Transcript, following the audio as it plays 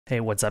Hey,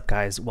 what's up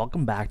guys?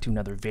 Welcome back to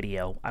another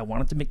video. I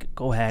wanted to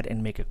go ahead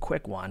and make a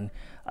quick one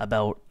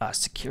about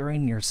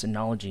securing your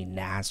Synology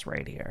NAS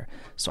right here.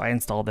 So I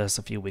installed this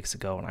a few weeks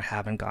ago and I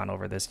haven't gone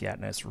over this yet,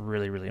 and it's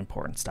really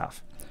important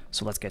stuff.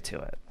 So let's get to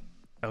it.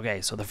 Okay,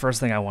 so the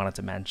first thing I wanted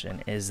to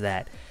mention is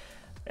that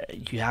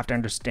you have to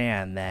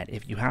understand that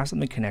if you have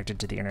something connected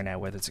to the internet,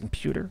 whether it's a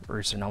computer or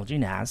your Synology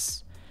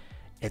NAS,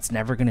 it's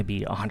never going to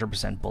be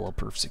 100%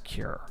 bulletproof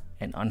secure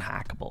and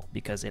unhackable,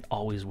 because it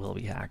always will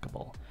be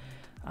hackable.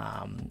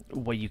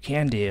 What you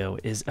can do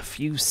is a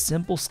few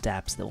simple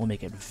steps that will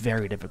make it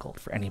very difficult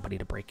for anybody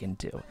to break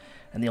into.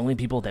 And the only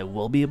people that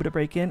will be able to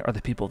break in are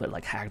the people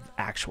that have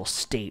actual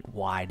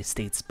statewide,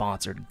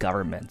 state-sponsored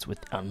governments with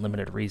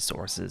unlimited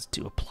resources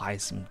to apply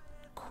some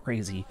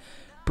crazy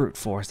brute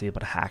force to be able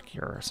to hack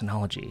your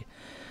Synology.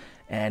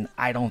 And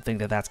I don't think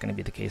that that's going to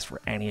be the case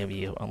for any of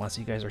you, unless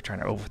you guys are trying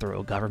to overthrow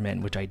a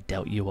government, which I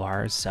doubt you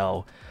are.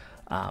 So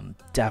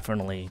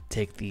definitely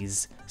take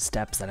these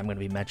steps that I'm going to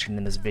be mentioning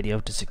in this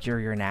video to secure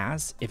your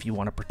NAS if you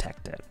want to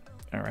protect it.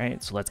 All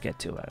right, so let's get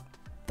to it.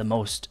 The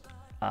most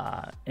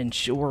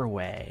ensure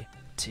way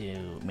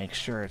to make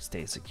sure it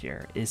stays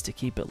secure is to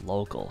keep it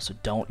local. So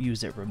don't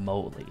use it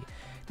remotely.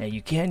 Now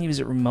you can use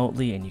it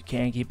remotely and you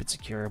can keep it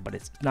secure, but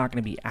it's not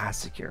going to be as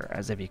secure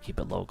as if you keep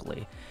it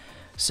locally.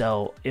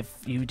 So if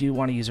you do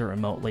want to use it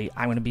remotely,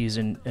 I'm going to be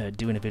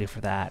doing a video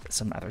for that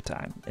some other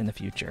time in the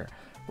future.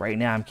 Right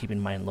now I'm keeping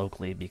mine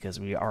locally because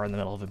we are in the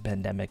middle of a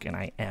pandemic and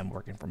I am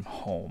working from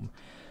home.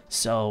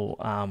 So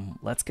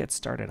let's get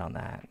started on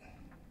that.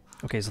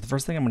 Okay, so the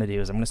first thing I'm going to do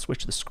is I'm going to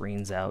switch the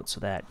screens out so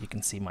that you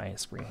can see my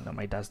screen on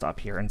my desktop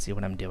here and see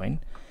what I'm doing.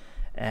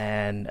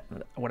 And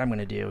what I'm going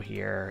to do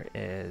here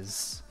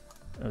is,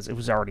 it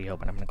was already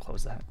open, I'm going to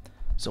close that.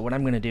 So what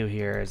I'm going to do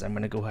here is I'm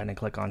going to go ahead and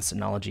click on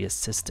Synology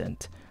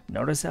Assistant.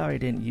 Notice how I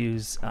didn't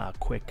use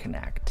Quick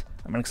Connect.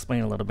 I'm going to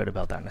explain a little bit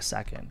about that in a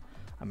second.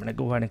 I'm going to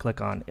go ahead and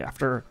click on,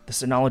 after the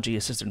Synology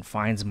Assistant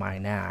finds my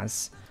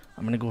NAS,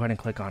 I'm going to go ahead and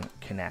click on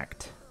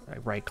Connect. I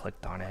right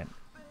clicked on it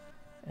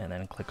and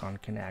then click on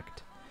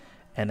Connect.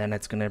 And then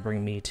it's going to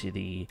bring me to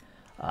the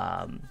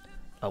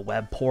a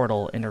web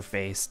portal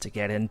interface to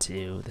get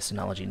into the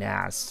Synology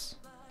NAS.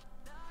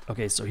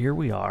 Okay, so here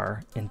we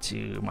are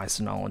into my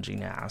Synology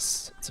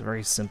NAS. It's a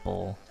very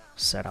simple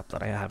setup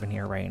that I have in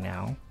here right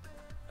now.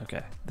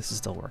 Okay, this is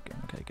still working.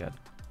 Okay, good.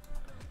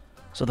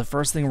 So the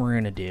first thing we're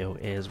going to do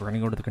is we're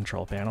going to go to the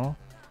control panel,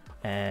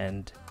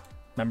 and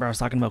remember I was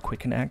talking about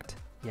Quick Connect?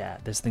 Yeah,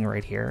 this thing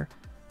right here,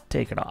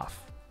 take it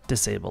off,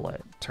 disable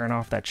it, turn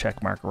off that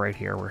check mark right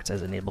here where it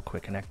says enable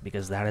Quick Connect,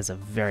 because that is a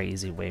very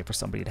easy way for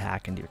somebody to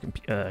hack into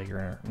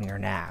your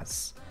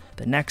NAS.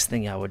 The next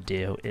thing I would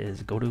do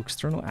is go to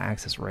external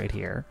access right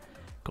here,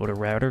 go to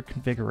router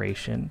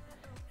configuration,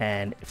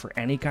 and for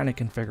any kind of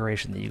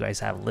configuration that you guys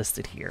have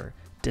listed here,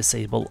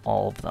 disable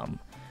all of them.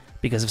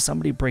 Because if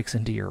somebody breaks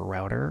into your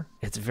router,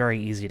 it's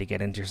very easy to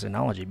get into your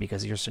Synology,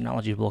 because your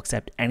Synology will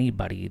accept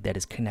anybody that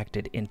is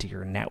connected into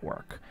your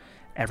network.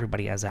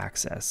 Everybody has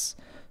access.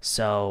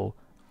 So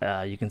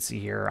you can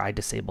see here, I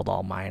disabled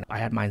all mine. I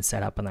had mine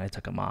set up and then I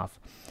took them off.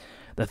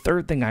 The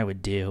third thing I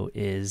would do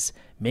is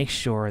make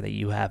sure that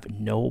you have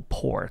no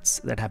ports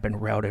that have been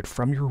routed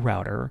from your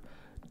router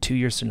to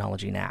your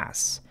Synology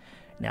NAS.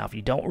 Now, if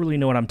you don't really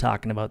know what I'm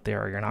talking about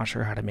there, or you're not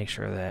sure how to make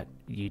sure that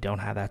you don't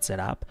have that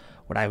set up,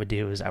 what I would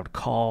do is I would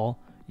call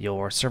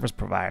your service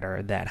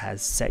provider that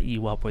has set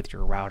you up with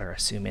your router,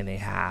 assuming they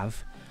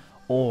have,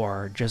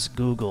 or just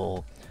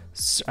Google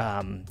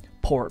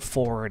port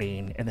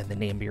forwarding and then the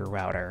name of your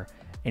router,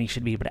 and you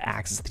should be able to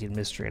access the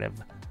administrative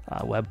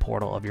web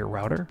portal of your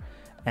router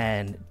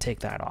and take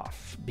that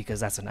off, because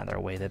that's another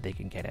way that they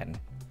can get in.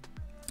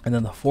 And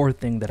then the fourth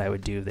thing that I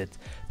would do, that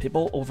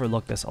people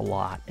overlook this a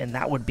lot, and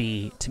that would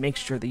be to make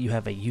sure that you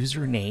have a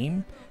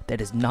username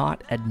that is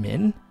not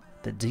admin,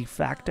 the de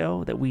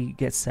facto that we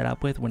get set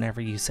up with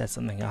whenever you set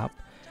something up.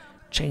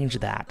 Change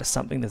that to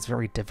something that's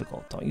very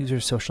difficult. Don't use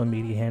your social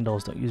media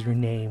handles, don't use your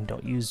name,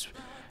 don't use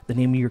the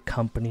name of your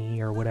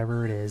company or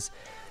whatever it is.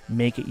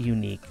 Make it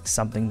unique,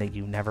 something that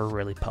you never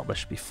really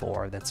published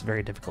before that's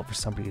very difficult for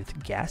somebody to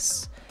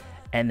guess.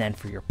 And then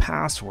for your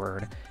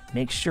password,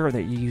 make sure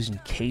that you're using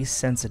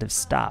case-sensitive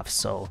stuff.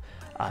 So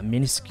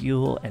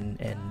minuscule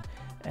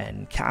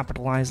and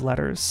capitalized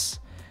letters,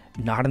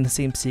 not in the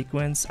same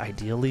sequence.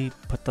 Ideally,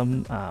 put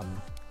them,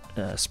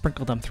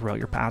 sprinkle them throughout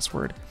your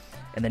password.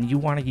 And then you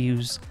want to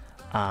use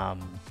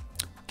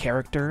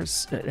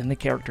characters. In the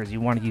characters, you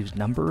want to use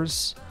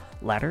numbers,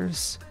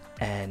 letters,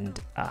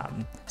 and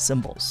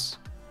symbols.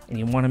 And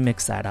you want to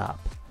mix that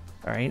up.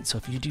 All right. So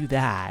if you do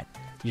that,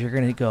 you're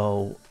going to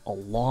go a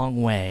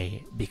long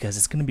way, because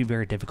it's going to be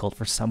very difficult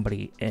for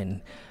somebody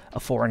in a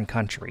foreign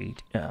country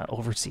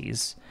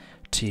overseas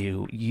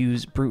to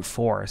use brute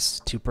force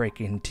to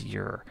break into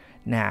your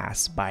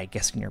NAS by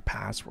guessing your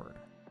password.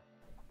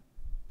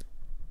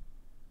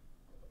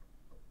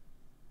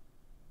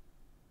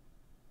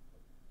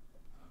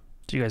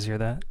 Do you guys hear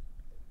that?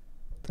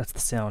 That's the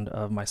sound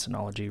of my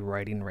Synology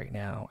writing right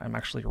now. I'm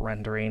actually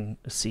rendering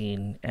a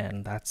scene,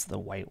 and that's the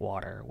white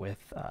water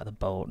with the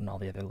boat and all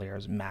the other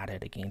layers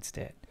matted against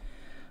it.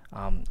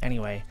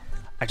 Anyway,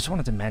 I just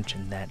wanted to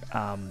mention that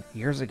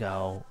years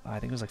ago, I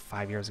think it was like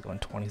 5 years ago in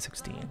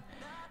 2016,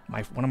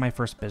 one of my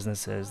first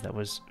businesses that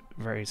was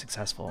very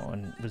successful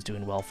and was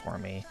doing well for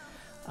me,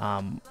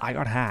 I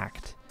got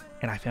hacked,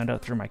 and I found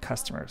out through my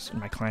customers and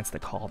my clients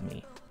that called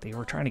me. They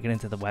were trying to get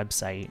into the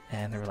website,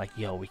 and they were like,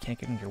 yo, we can't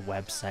get into your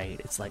website.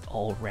 It's like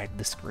all red,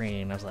 the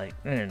screen. I was like,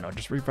 no,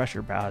 just refresh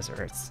your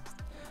browser.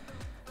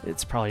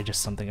 It's probably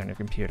just something on your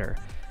computer.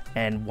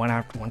 And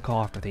one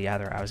call after the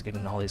other, I was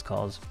getting all these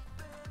calls.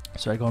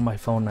 So I go on my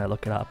phone and I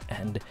look it up,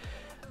 and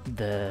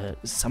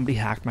somebody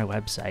hacked my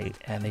website,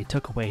 and they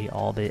took away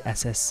all the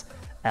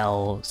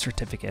SSL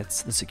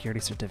certificates, the security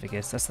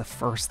certificates. That's the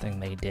first thing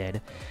they did,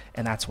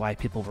 and that's why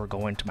people were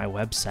going to my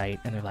website,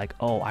 and they're like,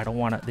 oh, I don't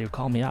want to. They would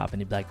call me up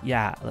and they'd be like,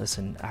 yeah,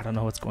 listen, I don't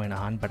know what's going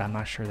on, but I'm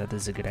not sure that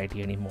this is a good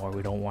idea anymore.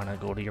 We don't want to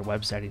go to your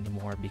website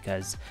anymore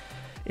because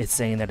it's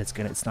saying that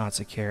it's not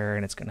secure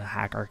and it's gonna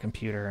hack our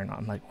computer. And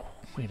I'm like,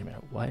 wait a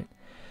minute, what?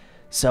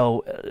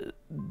 So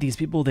these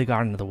people, they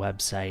got into the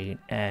website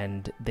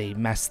and they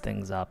messed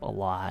things up a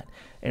lot.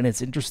 And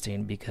it's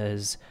interesting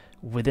because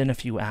within a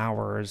few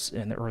hours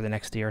or the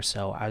next day or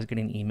so, I was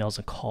getting emails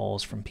and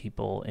calls from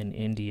people in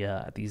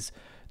India, these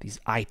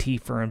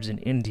IT firms in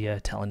India,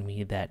 telling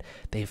me that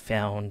they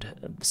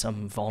found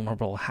some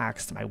vulnerable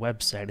hacks to my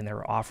website, and they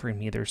were offering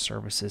me their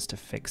services to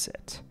fix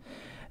it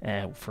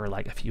for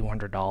like a few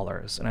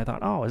 $100s. And I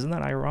thought, oh, isn't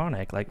that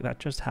ironic? Like, that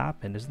just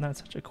happened. Isn't that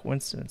such a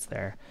coincidence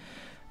there?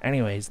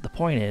 Anyways, the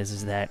point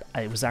is that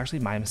it was actually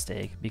my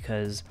mistake,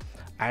 because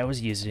I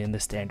was using the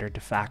standard de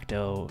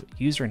facto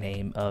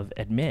username of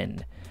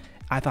admin.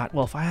 I thought,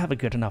 well, if I have a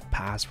good enough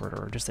password,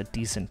 or just a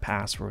decent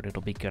password,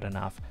 it'll be good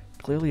enough.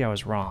 Clearly I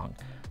was wrong.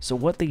 So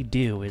what they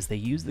do is they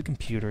use the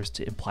computers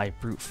to imply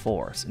brute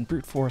force. And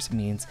brute force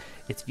means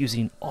it's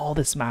using all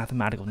this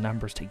mathematical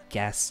numbers to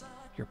guess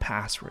your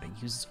password.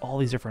 It uses all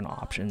these different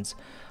options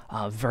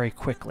very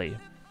quickly.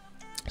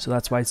 So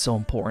that's why it's so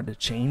important to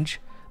change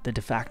the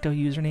de facto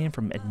username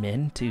from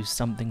admin to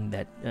something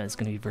that is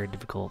going to be very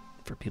difficult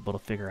for people to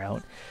figure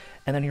out.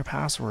 And then your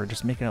password,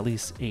 just make it at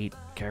least 8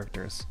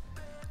 characters.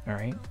 All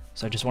right,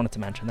 so I just wanted to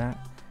mention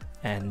that,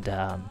 and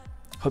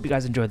hope you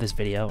guys enjoyed this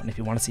video. And if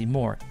you want to see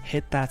more,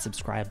 hit that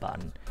subscribe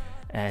button,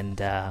 and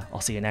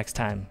I'll see you next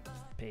time.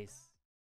 Peace.